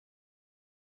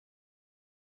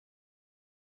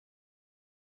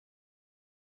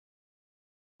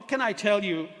can I tell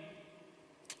you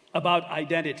about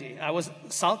identity?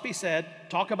 Salpi said,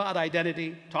 talk about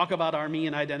identity, talk about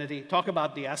Armenian identity, talk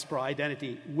about diaspora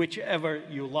identity, whichever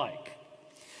you like.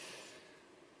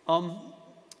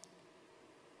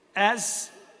 As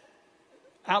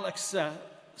Alex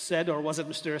said, or was it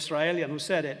Mr. Israelian who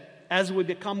said it, as we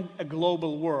become a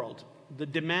global world, the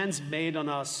demands made on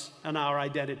us and our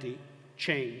identity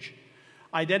change.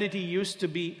 Identity used to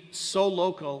be so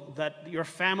local that your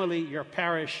family, your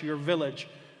parish, your village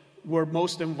were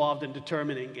most involved in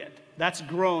determining it. That's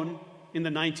grown in the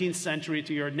 19th century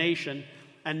to your nation,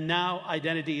 and now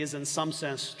identity is in some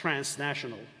sense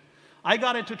transnational. I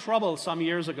got into trouble some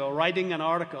years ago writing an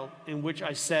article in which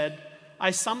I said,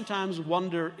 I sometimes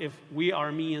wonder if we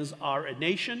Armenians are a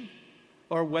nation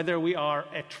or whether we are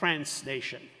a trans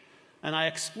nation. And I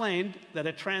explained that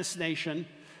a trans nation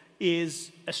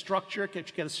is a structure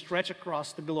which can stretch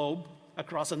across the globe,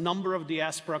 across a number of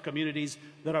diaspora communities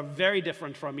that are very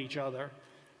different from each other,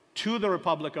 to the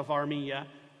Republic of Armenia,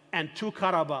 and to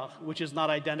Karabakh, which is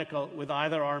not identical with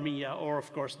either Armenia or,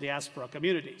 of course, diaspora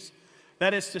communities.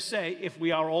 That is to say, if we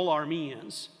are all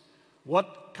Armenians,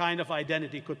 what kind of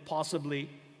identity could possibly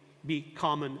be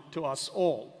common to us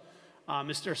all?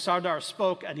 Mr. Sardar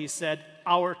spoke and he said,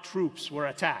 our troops were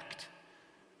attacked.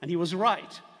 And he was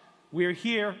right. We're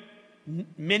here.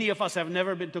 Many of us have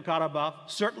never been to Karabakh.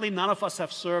 Certainly none of us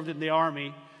have served in the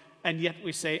army. And yet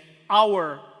we say,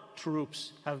 our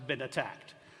troops have been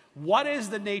attacked. What is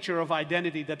the nature of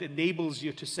identity that enables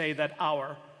you to say that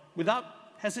our without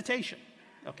hesitation?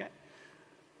 Okay?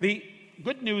 The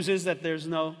good news is that there's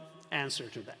no answer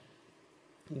to that.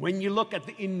 When you look at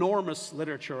the enormous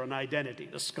literature on identity,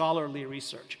 the scholarly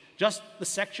research, just the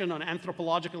section on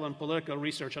anthropological and political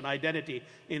research on identity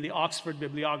in the Oxford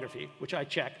bibliography, which I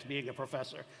checked being a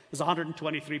professor, is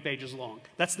 123 pages long.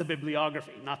 That's the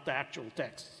bibliography, not the actual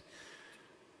texts.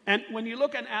 And when you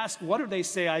look and ask, what do they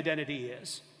say identity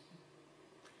is?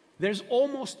 There's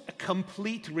almost a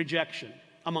complete rejection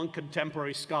among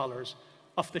contemporary scholars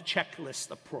of the checklist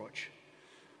approach.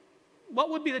 What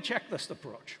would be the checklist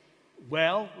approach?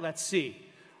 Well, let's see.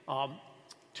 To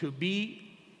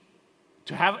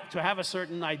have a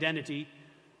certain identity,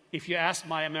 if you ask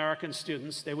my American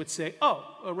students, they would say, oh,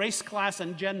 race, class,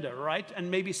 and gender, right? And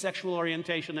maybe sexual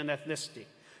orientation and ethnicity.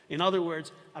 In other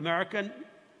words, American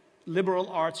liberal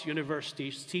arts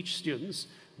universities teach students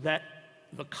that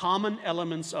the common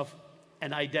elements of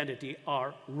an identity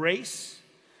are race.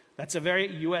 That's a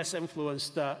very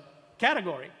US-influenced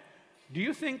category. Do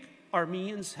you think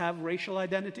Armenians have racial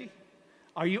identity?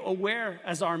 Are you aware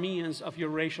as Armenians of your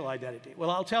racial identity? Well,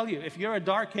 I'll tell you, if you're a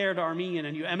dark-haired Armenian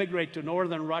and you emigrate to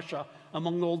northern Russia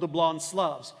among all the blonde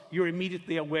Slavs, you're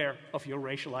immediately aware of your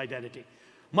racial identity.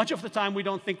 Much of the time, we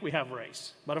don't think we have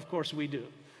race, but of course we do.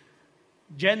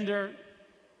 Gender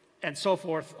and so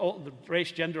forth, all the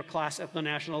race, gender, class,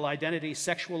 ethno-national identity,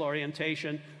 sexual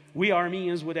orientation, we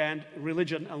Armenians would add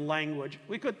religion and language.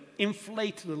 We could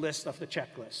inflate the list of the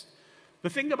checklist. The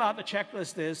thing about the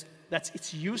checklist is that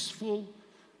it's useful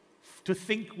to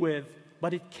think with,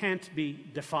 but it can't be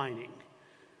defining.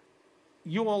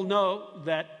 You all know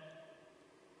that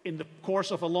in the course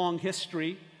of a long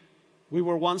history, we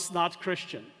were once not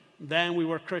Christian. Then we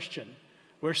were Christian.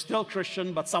 We're still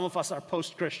Christian, but some of us are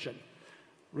post-Christian.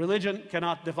 Religion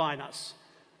cannot define us.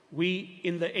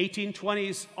 In the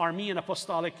 1820s, Armenian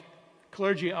apostolic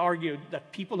clergy argued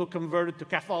that people who converted to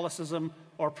Catholicism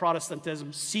or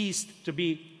Protestantism ceased to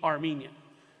be Armenian.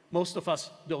 Most of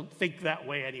us don't think that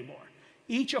way anymore.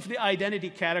 Each of the identity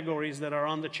categories that are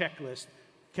on the checklist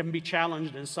can be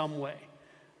challenged in some way.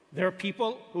 There are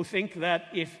people who think that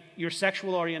if your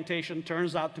sexual orientation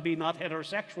turns out to be not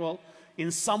heterosexual,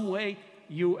 in some way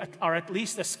you are at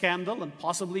least a scandal and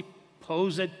possibly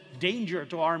pose a danger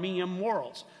to Armenian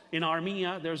morals. In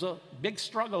Armenia, there's a big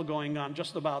struggle going on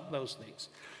just about those things.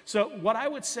 So what I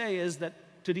would say is that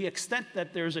to the extent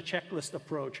that there's a checklist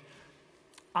approach,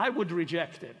 I would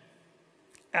reject it.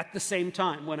 At the same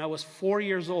time, when I was 4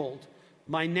 years old,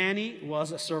 my nanny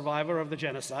was a survivor of the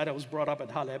genocide. I was brought up at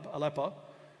Aleppo.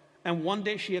 And one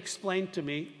day she explained to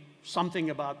me something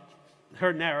about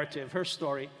her narrative, her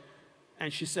story.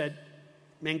 And she said,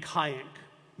 "Menk hayենք,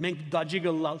 menk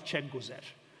dajigë lal çek guzer."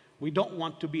 We don't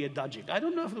want to be a Dajik. I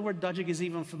don't know if the word Dajik is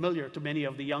even familiar to many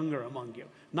of the younger among you.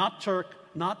 Not Turk,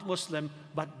 not Muslim,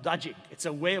 but Dajik. It's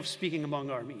a way of speaking among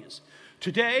Armenians.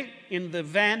 Today, in the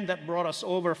van that brought us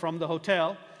over from the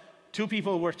hotel, two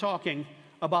people were talking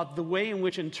about the way in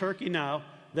which in Turkey now,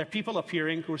 there are people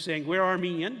appearing who are saying, we're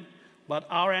Armenian, but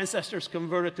our ancestors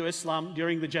converted to Islam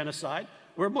during the genocide.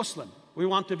 We're Muslim. We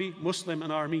want to be Muslim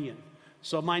and Armenian.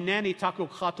 So my nanny Takuk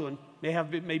Khatun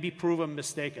may be proven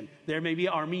mistaken. There may be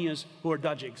Armenians who are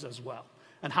Dajiks as well.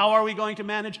 And how are we going to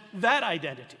manage that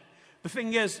identity? The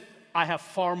thing is, I have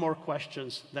far more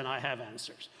questions than I have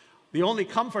answers. The only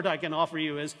comfort I can offer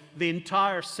you is the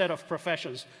entire set of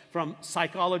professions, from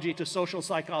psychology to social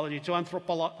psychology to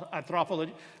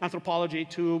anthropology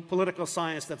to political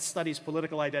science that studies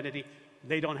political identity,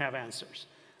 they don't have answers.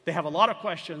 They have a lot of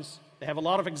questions, they have a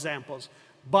lot of examples,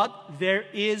 but there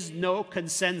is no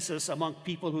consensus among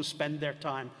people who spend their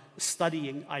time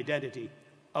studying identity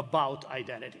about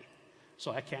identity.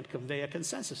 So I can't convey a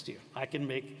consensus to you. I can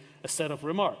make a set of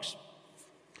remarks.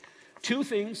 Two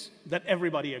things that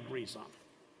everybody agrees on.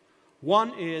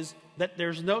 One is that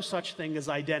there's no such thing as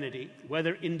identity,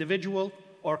 whether individual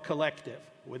or collective,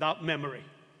 without memory.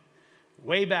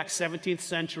 Way back 17th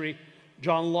century,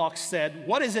 John Locke said,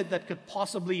 what is it that could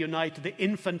possibly unite the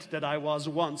infant that I was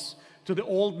once to the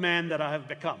old man that I have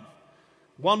become?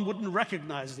 One wouldn't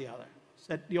recognize the other.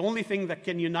 Said the only thing that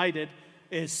can unite it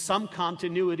is some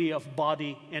continuity of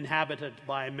body inhabited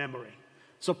by memory.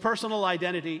 So personal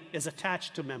identity is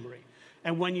attached to memory.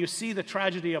 And when you see the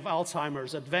tragedy of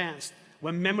Alzheimer's advanced,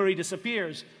 when memory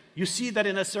disappears, you see that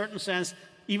in a certain sense,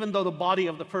 even though the body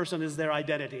of the person is their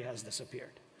identity has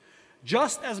disappeared.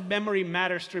 Just as memory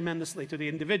matters tremendously to the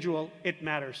individual, it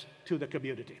matters to the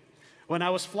community. When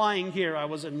I was flying here, I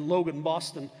was in Logan,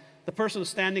 Boston. The person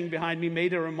standing behind me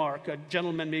made a remark, a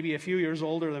gentleman maybe a few years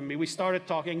older than me. We started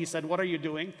talking. He said, what are you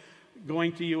doing?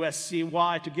 Going to USC.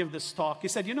 Why? To give this talk. He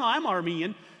said, you know, I'm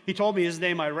Armenian. He told me his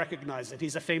name. I recognize it.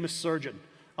 He's a famous surgeon,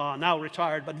 now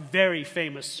retired, but very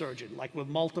famous surgeon, like with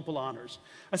multiple honors.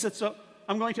 I said, so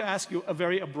I'm going to ask you a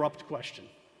very abrupt question.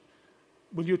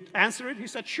 Will you answer it? He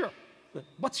said, sure.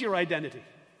 What's your identity?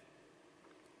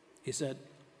 He said,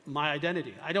 my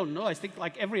identity? I don't know. I think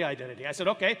like every identity. I said,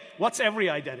 okay, what's every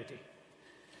identity?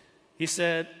 He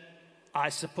said, I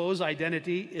suppose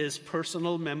identity is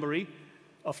personal memory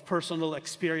of personal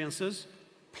experiences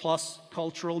plus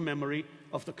cultural memory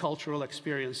of the cultural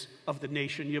experience of the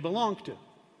nation you belong to.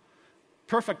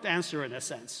 Perfect answer in a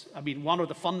sense. I mean, one of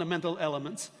the fundamental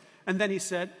elements. And then he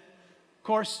said, of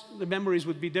course, the memories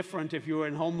would be different if you were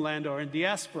in homeland or in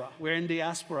diaspora. We're in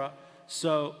diaspora,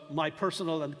 so my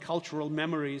personal and cultural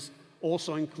memories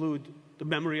also include the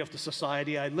memory of the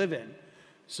society I live in.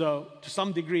 So to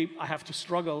some degree, I have to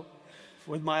struggle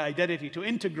with my identity to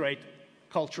integrate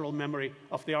cultural memory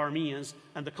of the Armenians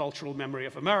and the cultural memory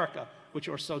of America, which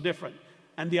are so different.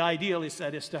 And the ideal, he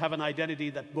said, is to have an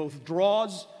identity that both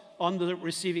draws on the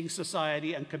receiving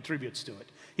society and contributes to it.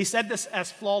 He said this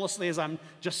as flawlessly as I'm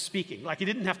just speaking, like he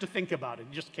didn't have to think about it,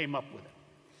 he just came up with it.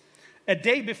 A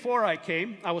day before I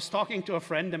came, I was talking to a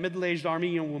friend, a middle-aged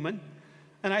Armenian woman,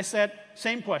 and I said,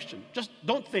 same question, just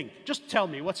don't think, just tell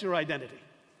me, what's your identity?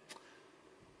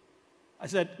 I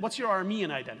said, what's your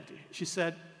Armenian identity? She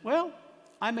said, well,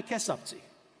 I'm a Kesaptsi.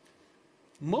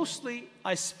 Mostly,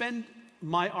 I spend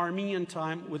my Armenian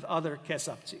time with other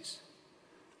Kesaptsis.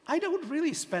 I don't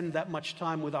really spend that much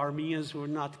time with Armenians who are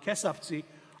not Kesaptsi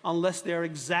unless they're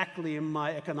exactly in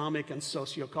my economic and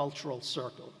sociocultural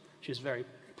circle. She's very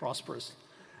prosperous.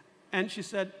 And she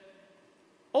said,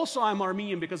 also I'm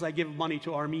Armenian because I give money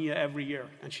to Armenia every year.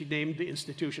 And she named the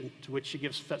institution to which she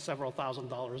gives several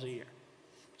 $1,000s a year.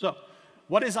 So,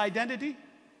 what is identity?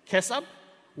 Kesap.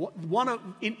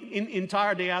 In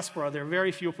entire diaspora, there are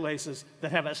very few places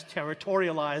that have as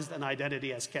territorialized an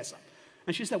identity as Kesap.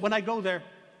 And she said, when I go there,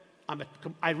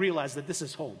 I realize that this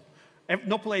is home.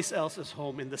 No place else is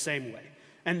home in the same way.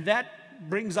 And that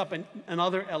brings up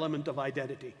another element of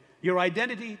identity. Your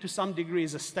identity, to some degree,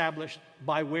 is established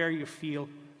by where you feel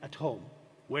at home,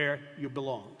 where you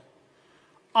belong.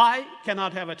 I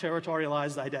cannot have a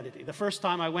territorialized identity. The first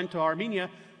time I went to Armenia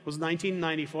was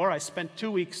 1994. I spent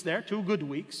 2 weeks there, 2 good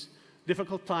weeks,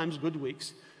 difficult times, good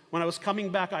weeks. When I was coming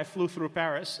back, I flew through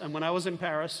Paris. And when I was in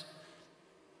Paris,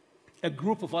 a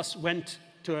group of us went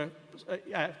to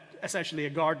essentially a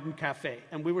garden cafe,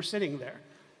 and we were sitting there.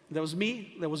 There was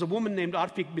me, there was a woman named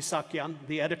Arpik Bisakyan,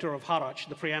 the editor of Harac,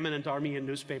 the preeminent Armenian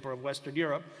newspaper of Western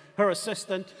Europe, her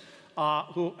assistant,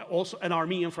 who also an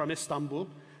Armenian from Istanbul,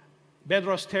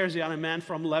 Bedros Terzian, a man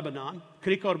from Lebanon,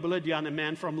 Krikor Buludyan, a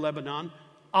man from Lebanon,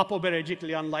 Apo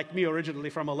Berejiklian, like me, originally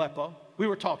from Aleppo. We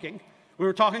were talking. We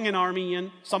were talking in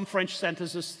Armenian, some French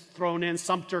sentences thrown in,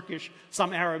 some Turkish,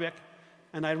 some Arabic,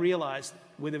 and I realized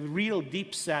with a real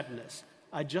deep sadness,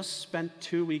 I just spent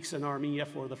 2 weeks in Armenia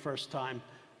for the first time,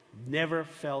 never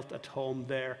felt at home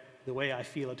there the way I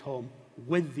feel at home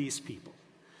with these people.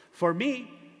 For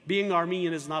me, being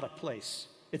Armenian is not a place.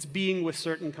 It's being with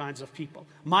certain kinds of people.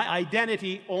 My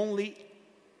identity only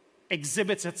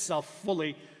exhibits itself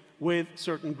fully with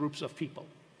certain groups of people.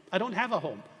 I don't have a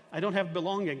home. I don't have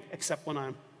belonging except when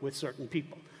I'm with certain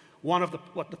people.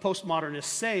 What the postmodernists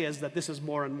say is that this is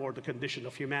more and more the condition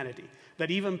of humanity. That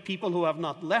even people who have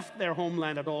not left their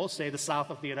homeland at all, say the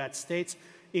south of the United States,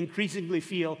 increasingly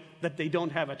feel that they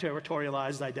don't have a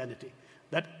territorialized identity.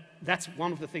 That's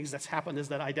one of the things that's happened, is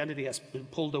that identity has been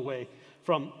pulled away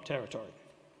from territory.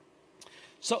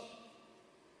 So,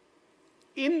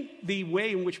 in the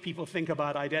way in which people think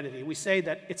about identity, we say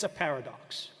that it's a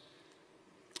paradox.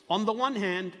 On the one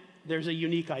hand, there's a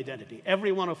unique identity.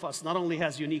 Every one of us not only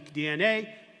has unique DNA,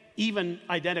 even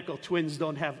identical twins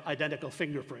don't have identical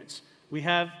fingerprints. We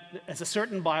have, at a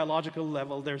certain biological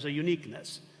level, there's a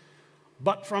uniqueness.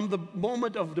 But from the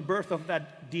moment of the birth of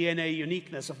that DNA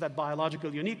uniqueness, of that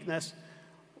biological uniqueness,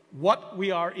 what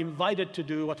we are invited to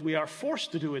do, what we are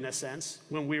forced to do in a sense,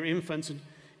 when we're infants,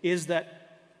 is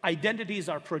that identities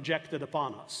are projected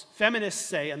upon us. Feminists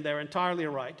say, and they're entirely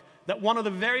right, that one of the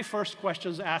very first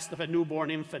questions asked of a newborn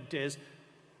infant is,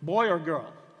 boy or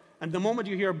girl? And the moment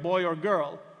you hear boy or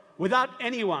girl, without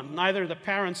anyone, neither the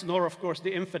parents nor, of course,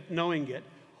 the infant knowing it,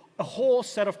 a whole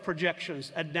set of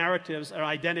projections and narratives and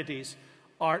identities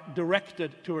are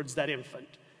directed towards that infant.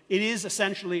 It is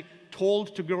essentially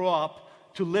told to grow up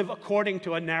to live according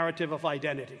to a narrative of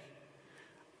identity.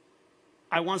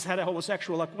 I once had a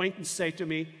homosexual acquaintance say to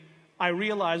me, I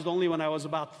realized only when I was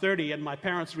about 30, and my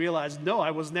parents realized, no, I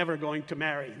was never going to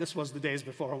marry. This was the days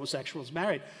before homosexuals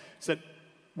married. Said,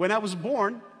 when I was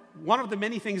born, one of the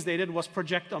many things they did was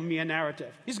project on me a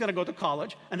narrative. He's going to go to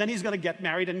college, and then he's going to get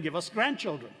married and give us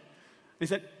grandchildren. They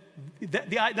said,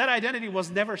 that identity was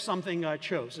never something I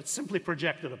chose. It's simply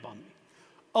projected upon me.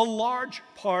 A large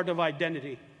part of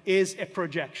identity is a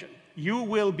projection. You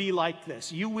will be like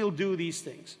this. You will do these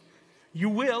things. You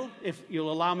will, if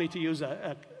you'll allow me to use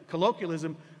a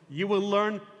colloquialism, you will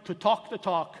learn to talk the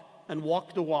talk and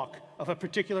walk the walk of a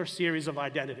particular series of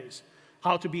identities.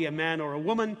 How to be a man or a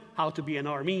woman, how to be an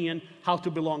Armenian, how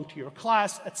to belong to your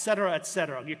class, etc.,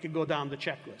 etc. You can go down the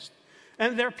checklist.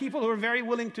 And there are people who are very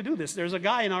willing to do this. There's a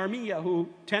guy in Armenia who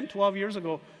 10, 12 years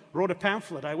ago wrote a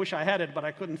pamphlet. I wish I had it, but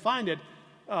I couldn't find it.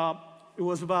 It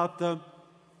was about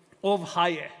Ov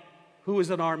Haye, who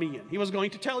is an Armenian. He was going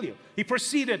to tell you. He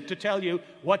proceeded to tell you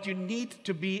what you need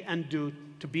to be and do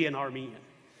to be an Armenian.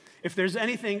 If there's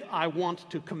anything I want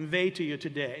to convey to you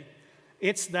today,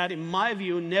 it's that, in my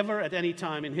view, never at any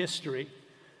time in history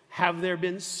have there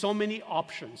been so many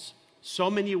options, so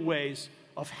many ways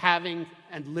of having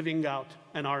and living out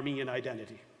an Armenian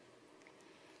identity.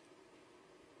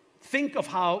 Think of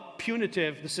how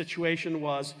punitive the situation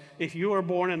was if you were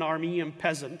born an Armenian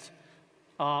peasant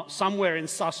somewhere in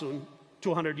Sasun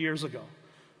 200 years ago.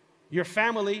 Your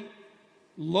family,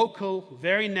 local,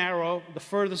 very narrow, the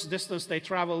furthest distance they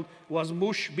traveled was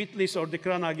Mush, Bitlis, or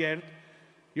Dikranagerd.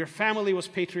 Your family was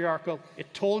patriarchal.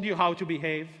 It told you how to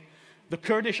behave. The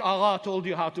Kurdish Agha told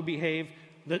you how to behave.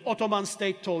 The Ottoman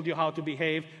state told you how to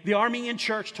behave. The Armenian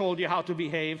church told you how to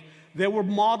behave. There were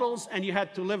models, and you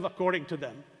had to live according to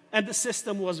them. And the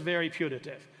system was very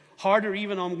punitive. Harder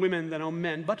even on women than on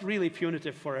men, but really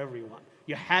punitive for everyone.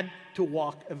 You had to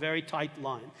walk a very tight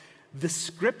line. The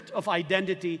script of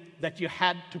identity that you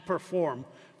had to perform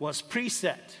was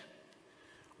preset.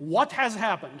 What has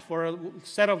happened, for a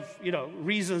set of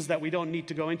reasons that we don't need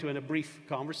to go into in a brief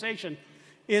conversation,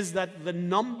 is that the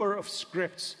number of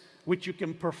scripts which you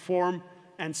can perform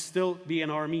and still be an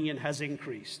Armenian has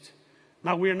increased.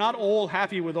 Now, we're not all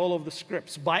happy with all of the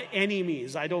scripts, by any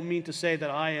means. I don't mean to say that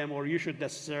I am or you should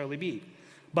necessarily be.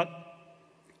 But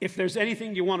if there's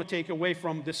anything you want to take away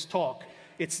from this talk,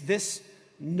 it's this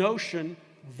notion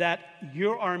that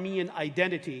your Armenian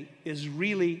identity is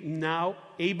really now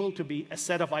able to be a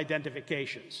set of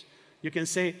identifications. You can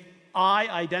say, I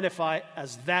identify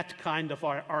as that kind of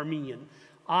Armenian.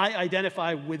 I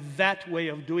identify with that way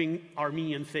of doing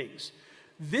Armenian things.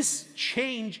 This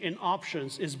change in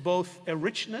options is both a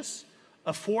richness,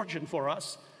 a fortune for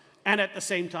us, and at the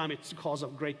same time it's a cause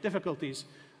of great difficulties,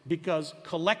 because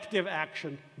collective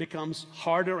action becomes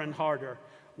harder and harder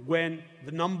when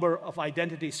the number of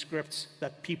identity scripts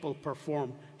that people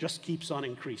perform just keeps on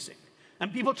increasing.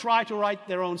 And people try to write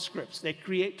their own scripts. They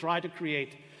try to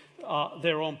create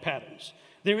their own patterns.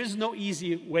 There is no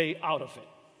easy way out of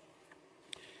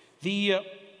it.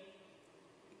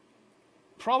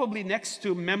 Probably next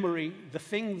to memory, the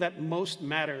thing that most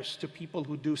matters to people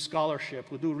who do scholarship,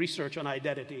 who do research on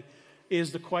identity,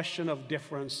 is the question of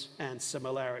difference and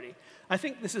similarity. I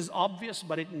think this is obvious,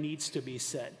 but it needs to be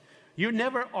said. You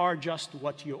never are just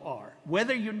what you are.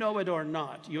 Whether you know it or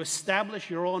not, you establish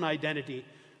your own identity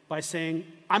by saying,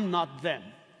 I'm not them.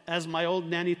 As my old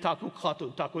nanny Takui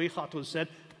Khatun said,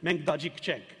 Menk Dajik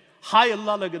Chenk.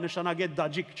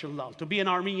 To be an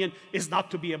Armenian is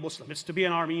not to be a Muslim, it's to be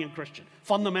an Armenian Christian.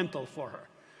 Fundamental for her.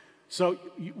 So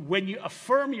when you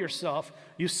affirm yourself,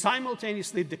 you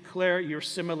simultaneously declare your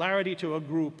similarity to a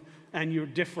group and your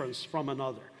difference from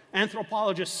another.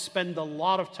 Anthropologists spend a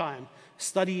lot of time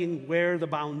studying where the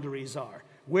boundaries are,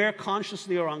 where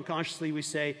consciously or unconsciously we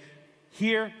say,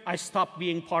 here I stop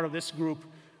being part of this group,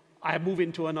 I move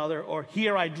into another, or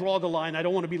here I draw the line, I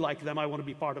don't want to be like them, I want to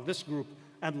be part of this group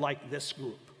and like this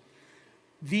group.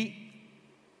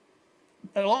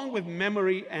 Along with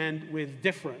memory and with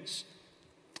difference,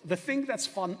 the thing that's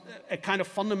a kind of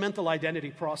fundamental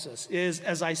identity process is,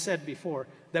 as I said before,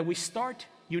 that we start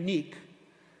unique,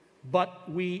 but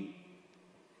we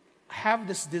have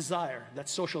this desire that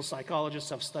social psychologists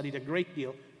have studied a great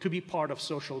deal to be part of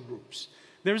social groups.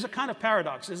 There's a kind of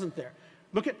paradox, isn't there?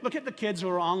 Look at the kids who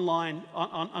are online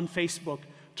on Facebook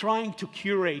trying to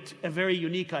curate a very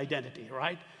unique identity,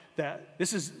 right? That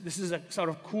this is a sort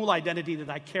of cool identity that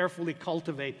I carefully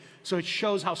cultivate so it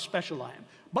shows how special I am.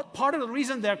 But part of the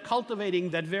reason they're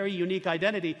cultivating that very unique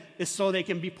identity is so they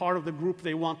can be part of the group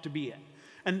they want to be in.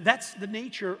 And that's the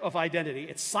nature of identity.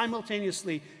 It's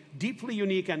simultaneously deeply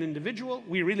unique and individual.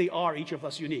 We really are, each of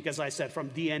us, unique, as I said, from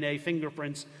DNA,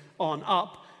 fingerprints on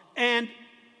up. And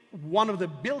one of the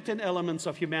built-in elements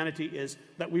of humanity is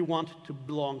that we want to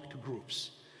belong to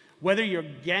groups. Whether you're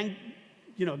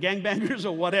gangbangers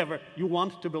or whatever, you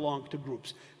want to belong to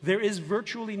groups. There is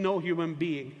virtually no human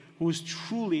being who is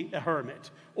truly a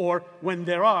hermit, or when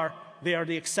there are, they are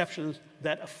the exceptions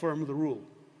that affirm the rule.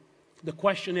 The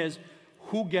question is,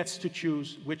 who gets to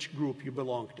choose which group you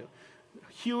belong to?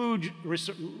 Huge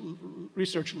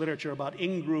research literature about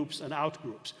in-groups and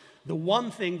out-groups. The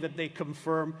one thing that they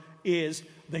confirm is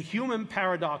the human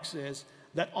paradox is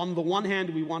that on the one hand,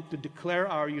 we want to declare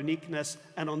our uniqueness,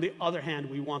 and on the other hand,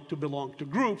 we want to belong to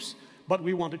groups, but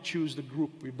we want to choose the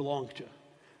group we belong to.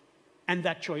 And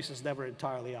that choice is never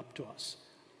entirely up to us.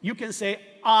 You can say,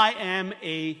 I am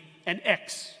an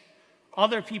X.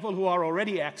 Other people who are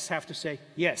already X have to say,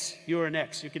 yes, you're an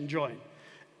X, you can join.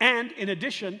 And in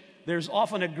addition, there's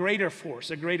often a greater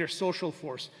force, a greater social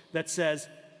force that says,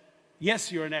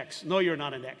 yes, you're an X. No, you're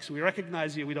not an X. We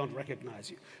recognize you, we don't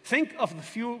recognize you. Think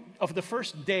of the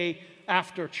first day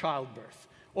after childbirth.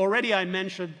 Already I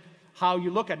mentioned how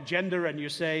you look at gender and you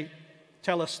say,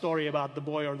 tell a story about the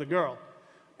boy or the girl.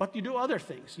 But you do other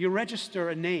things. You register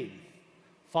a name,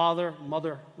 father,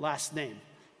 mother, last name.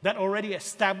 That already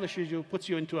establishes you, puts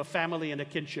you into a family and a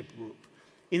kinship group.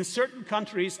 In certain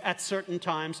countries, at certain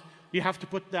times, you have to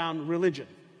put down religion.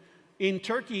 In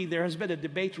Turkey, there has been a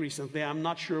debate recently, I'm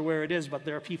not sure where it is, but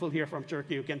there are people here from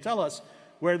Turkey who can tell us,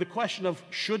 where the question of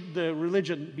should the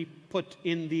religion be put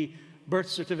in the birth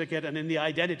certificate and in the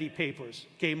identity papers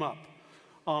came up.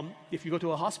 If you go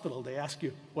to a hospital, they ask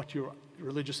you what your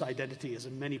religious identity is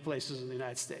in many places in the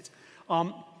United States.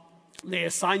 They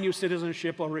assign you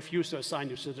citizenship or refuse to assign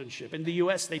you citizenship. In the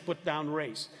US, they put down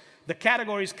race. The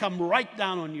categories come right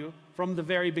down on you from the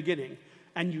very beginning,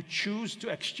 and you choose to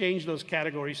exchange those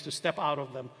categories, to step out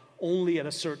of them only at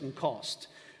a certain cost.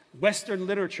 Western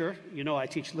literature, you know I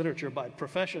teach literature by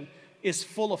profession, is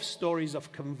full of stories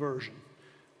of conversion.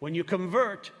 When you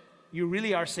convert, you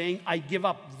really are saying, I give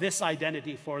up this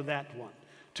identity for that one.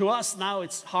 To us now,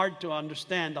 it's hard to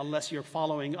understand, unless you're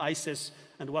following ISIS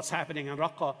and what's happening in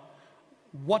Raqqa,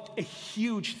 what a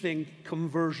huge thing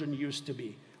conversion used to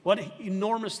be. What an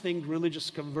enormous thing religious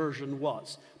conversion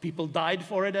was. People died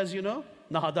for it, as you know,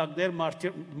 Nahadagder,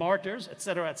 martyrs,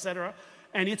 etc.,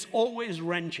 and it's always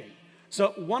wrenching.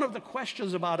 So one of the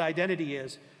questions about identity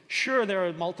is, sure, there are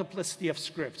a multiplicity of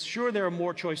scripts. Sure, there are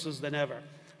more choices than ever.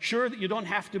 Sure, that you don't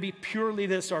have to be purely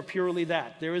this or purely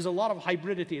that. There is a lot of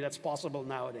hybridity that's possible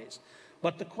nowadays.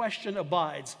 But the question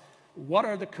abides, what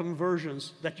are the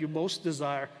conversions that you most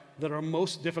desire, that are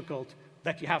most difficult,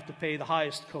 that you have to pay the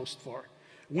highest cost for?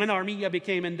 When Armenia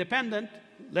became independent,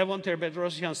 Levon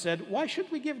Ter-Bedrosian said, why should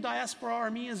we give diaspora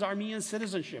Armenians Armenian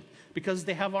citizenship? Because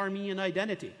they have Armenian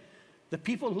identity. The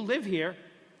people who live here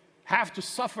have to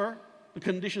suffer the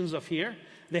conditions of here.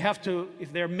 They have to,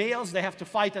 if they're males, they have to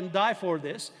fight and die for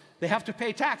this. They have to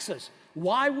pay taxes.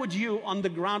 Why would you, on the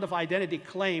ground of identity,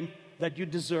 claim that you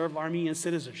deserve Armenian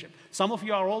citizenship? Some of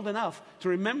you are old enough to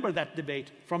remember that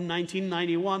debate from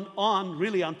 1991 on,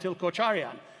 really until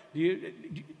Kocharyan.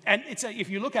 And if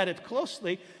you look at it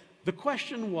closely, the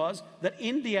question was that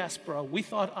in diaspora, we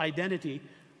thought identity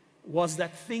was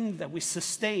that thing that we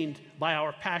sustained by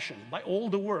our passion, by all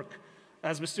the work,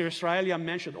 as Mr. Israelian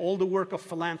mentioned, all the work of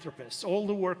philanthropists, all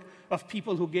the work of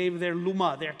people who gave their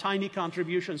luma, their tiny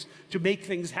contributions to make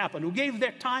things happen, who gave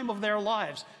their time of their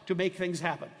lives to make things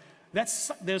happen.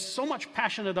 There's so much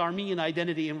passionate Armenian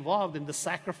identity involved in the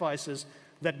sacrifices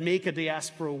that make a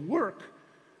diaspora work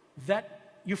that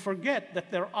you forget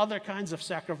that there are other kinds of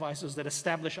sacrifices that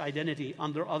establish identity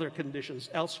under other conditions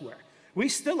elsewhere. We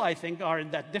still, I think, are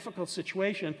in that difficult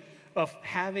situation of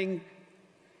having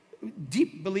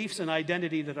deep beliefs in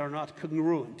identity that are not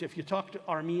congruent. If you talk to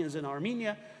Armenians in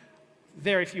Armenia,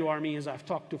 very few Armenians I've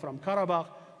talked to from Karabakh,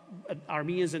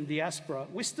 Armenians in diaspora,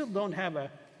 we still don't have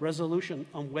a resolution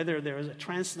on whether there is a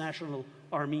transnational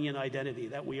Armenian identity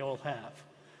that we all have.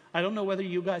 I don't know whether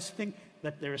you guys think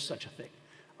that there is such a thing.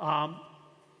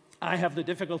 I have the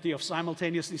difficulty of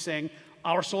simultaneously saying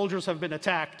our soldiers have been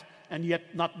attacked and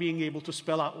yet not being able to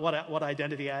spell out what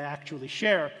identity I actually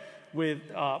share with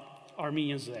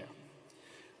Armenians there.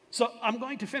 So I'm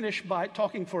going to finish by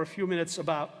talking for a few minutes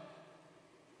about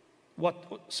what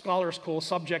scholars call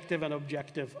subjective and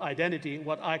objective identity,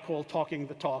 what I call talking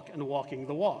the talk and walking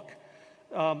the walk.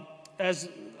 As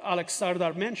Alex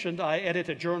Sardar mentioned, I edit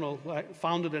a journal, I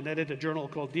founded and edited a journal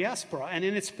called Diaspora, and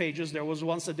in its pages there was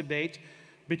once a debate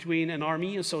between an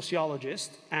Armenian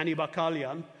sociologist, Ani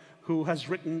Bakalyan, who has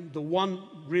written the one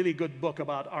really good book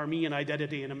about Armenian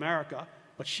identity in America,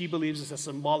 but she believes it's a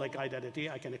symbolic identity,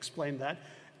 I can explain that,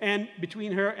 and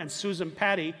between her and Susan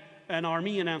Patty, an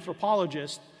Armenian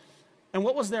anthropologist. And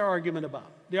what was their argument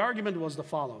about? The argument was the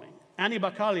following. Ani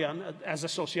Bakalyan, as a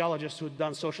sociologist who had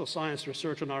done social science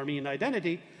research on Armenian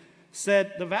identity,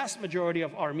 said the vast majority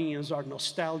of Armenians are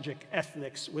nostalgic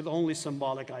ethnics with only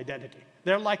symbolic identity.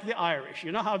 They're like the Irish.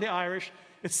 You know how the Irish,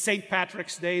 it's St.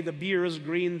 Patrick's Day, the beer is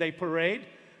green, they parade,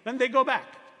 then they go back.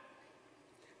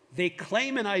 They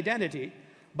claim an identity,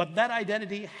 but that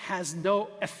identity has no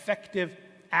effective,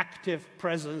 active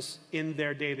presence in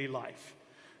their daily life.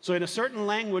 So in a certain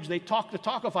language, they talk the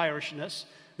talk of Irishness.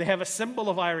 They have a symbol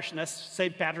of Irishness,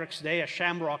 St. Patrick's Day, a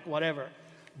shamrock, whatever.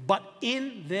 But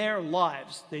in their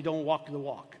lives, they don't walk the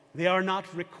walk. They are not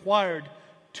required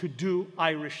to do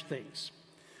Irish things.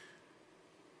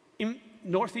 In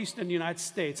northeastern United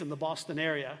States, in the Boston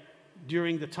area,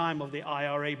 during the time of the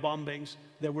IRA bombings,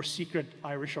 there were secret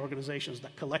Irish organizations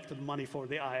that collected money for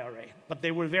the IRA. But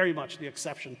they were very much the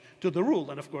exception to the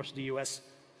rule. And of course, the US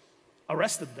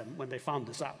arrested them when they found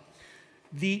this out.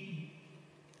 The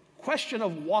question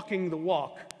of walking the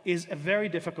walk is a very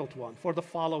difficult one for the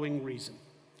following reason.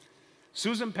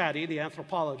 Susan Patty, the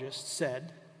anthropologist,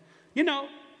 said, you know,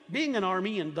 being an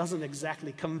Armenian doesn't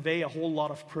exactly convey a whole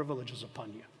lot of privileges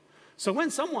upon you. So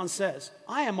when someone says,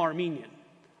 I am Armenian,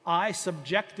 I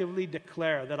subjectively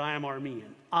declare that I am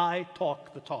Armenian, I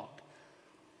talk the talk,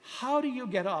 how do you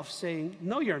get off saying,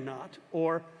 no, you're not,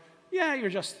 or yeah, you're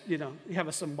just, you know, you have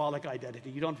a symbolic identity.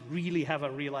 You don't really have a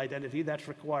real identity. That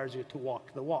requires you to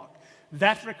walk the walk.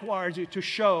 That requires you to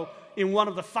show in one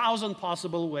of the 1,000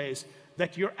 possible ways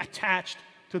that you're attached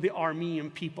to the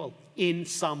Armenian people in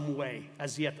some way,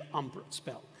 as yet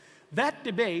unspelled. That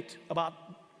debate about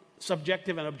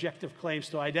subjective and objective claims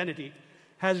to identity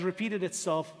has repeated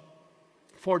itself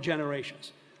for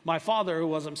generations. My father, who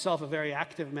was himself a very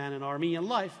active man in Armenian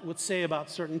life, would say about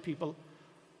certain people,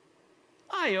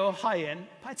 Ayo hayen,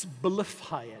 it's bluff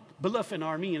hayen. Bluff in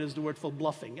Armenian is the word for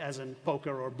bluffing, as in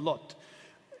poker or blot.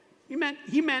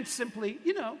 He meant simply,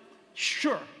 you know,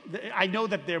 sure, I know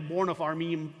that they're born of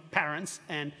Armenian parents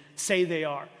and say they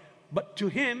are, but to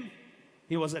him,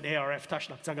 he was at ARF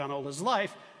Tashnak Tsagan all his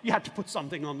life, you had to put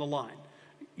something on the line.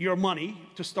 Your money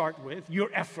to start with, your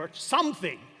effort,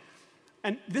 something.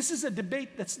 And this is a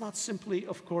debate that's not simply,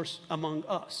 of course, among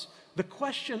us. The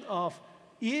question of,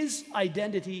 is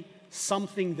identity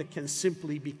something that can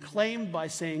simply be claimed by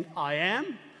saying, I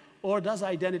am, or does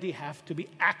identity have to be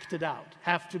acted out,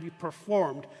 have to be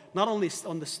performed, not only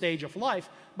on the stage of life,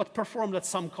 but performed at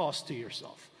some cost to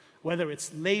yourself? Whether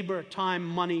it's labor, time,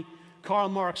 money. Karl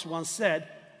Marx once said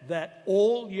that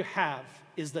all you have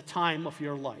is the time of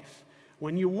your life.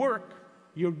 When you work,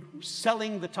 you're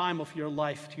selling the time of your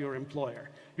life to your employer.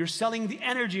 You're selling the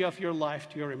energy of your life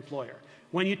to your employer.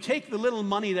 When you take the little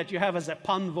money that you have as a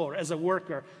panvor, as a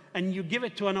worker, and you give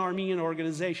it to an Armenian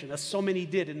organization, as so many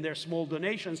did in their small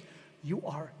donations, you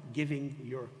are giving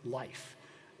your life.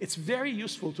 It's very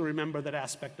useful to remember that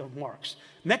aspect of Marx.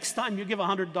 Next time you give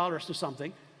 $100 to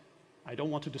something, I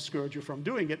don't want to discourage you from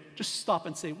doing it, just stop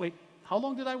and say, wait, how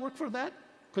long did I work for that?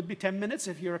 Could be 10 minutes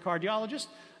if you're a cardiologist,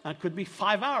 and it could be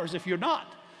 5 hours if you're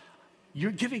not.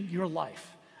 You're giving your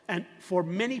life. And for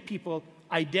many people,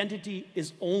 identity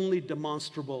is only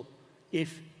demonstrable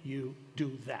if you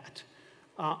do that.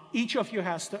 Each of you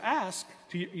has to ask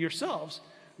to yourselves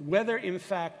whether, in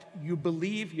fact, you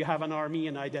believe you have an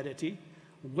Armenian identity,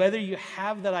 whether you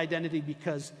have that identity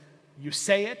because you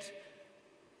say it,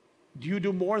 Do you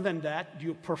do more than that? Do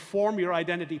you perform your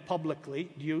identity publicly?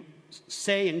 Do you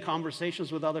say in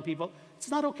conversations with other people, it's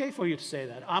not okay for you to say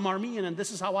that. I'm Armenian and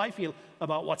this is how I feel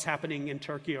about what's happening in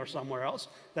Turkey or somewhere else.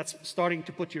 That's starting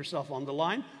to put yourself on the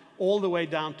line, all the way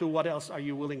down to what else are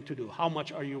you willing to do? How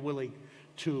much are you willing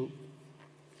to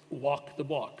walk the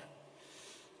walk?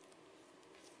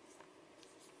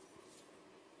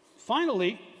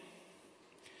 Finally,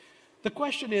 the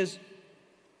question is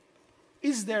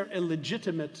there a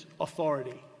legitimate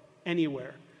authority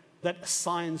anywhere that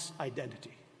assigns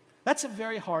identity? That's a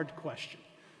very hard question.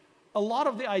 A lot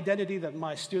of the identity that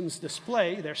my students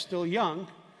display, they're still young,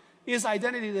 is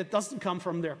identity that doesn't come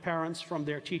from their parents, from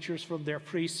their teachers, from their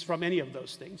priests, from any of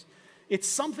those things. It's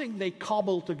something they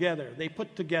cobble together, they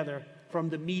put together from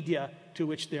the media to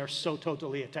which they're so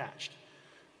totally attached.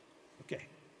 Okay,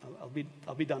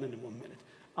 I'll be done in 1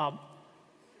 minute.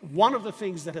 One of the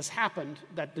things that has happened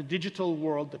that the digital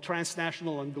world, the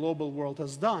transnational and global world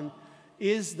has done,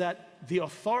 is that the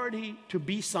authority to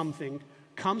be something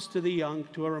comes to the young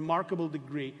to a remarkable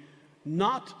degree,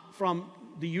 not from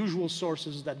the usual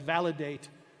sources that validate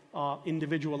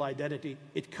individual identity.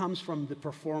 It comes from the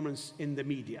performance in the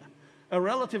media. A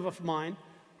relative of mine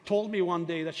told me one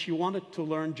day that she wanted to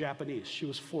learn Japanese. She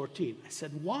was 14. I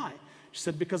said, why? She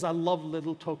said, because I love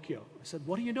Little Tokyo. I said,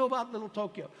 what do you know about Little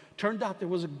Tokyo? Turned out there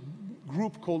was a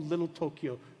group called Little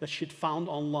Tokyo that she'd found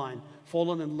online,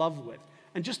 fallen in love with,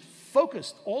 and just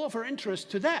focused all of her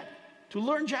interest to that, to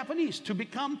learn Japanese, to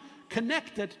become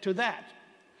connected to that.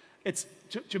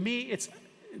 To me, it's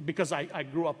because I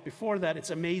grew up before that, it's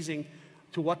amazing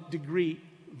to what degree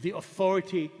the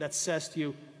authority that says to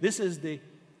you, this is the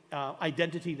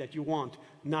identity that you want,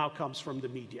 now comes from the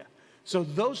media. So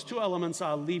those two elements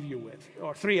I'll leave you with,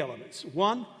 or three elements.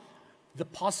 One, the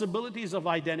possibilities of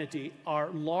identity are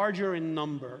larger in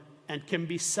number and can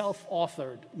be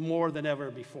self-authored more than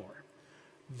ever before.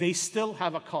 They still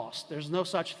have a cost. There's no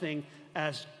such thing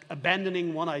as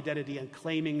abandoning one identity and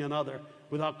claiming another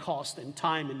without cost in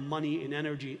time, in money, in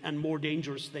energy, and more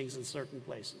dangerous things in certain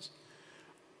places.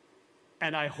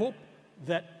 And I hope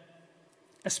that,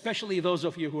 especially those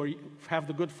of you who have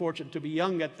the good fortune to be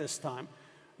young at this time,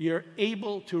 you're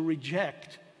able to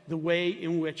reject the way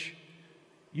in which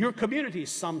your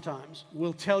communities sometimes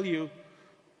will tell you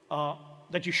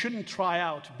that you shouldn't try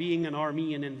out being an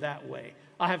Armenian in that way.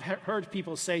 I have heard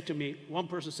people say to me, one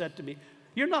person said to me,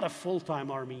 you're not a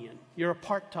full-time Armenian, you're a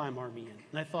part-time Armenian.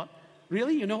 And I thought,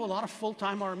 really? You know a lot of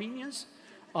full-time Armenians?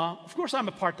 Of course I'm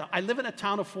a part-time. I live in a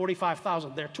town of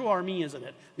 45,000. There are 2 Armenians in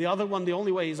it. The other one, the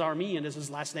only way he's Armenian is his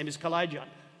last name is Toloyan,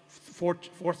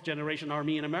 fourth generation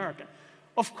Armenian American.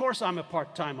 Of course I'm a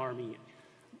part-time Armenian.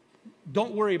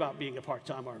 Don't worry about being a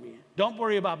part-time Armenian. Don't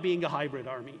worry about being a hybrid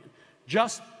Armenian.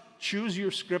 Just choose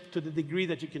your script to the degree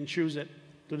that you can choose it,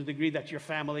 to the degree that your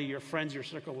family, your friends, your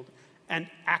circle, and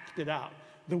act it out.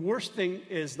 The worst thing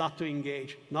is not to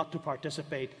engage, not to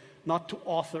participate, not to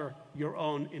author your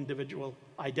own individual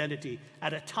identity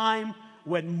at a time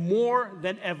when more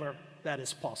than ever that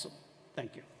is possible.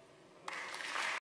 Thank you.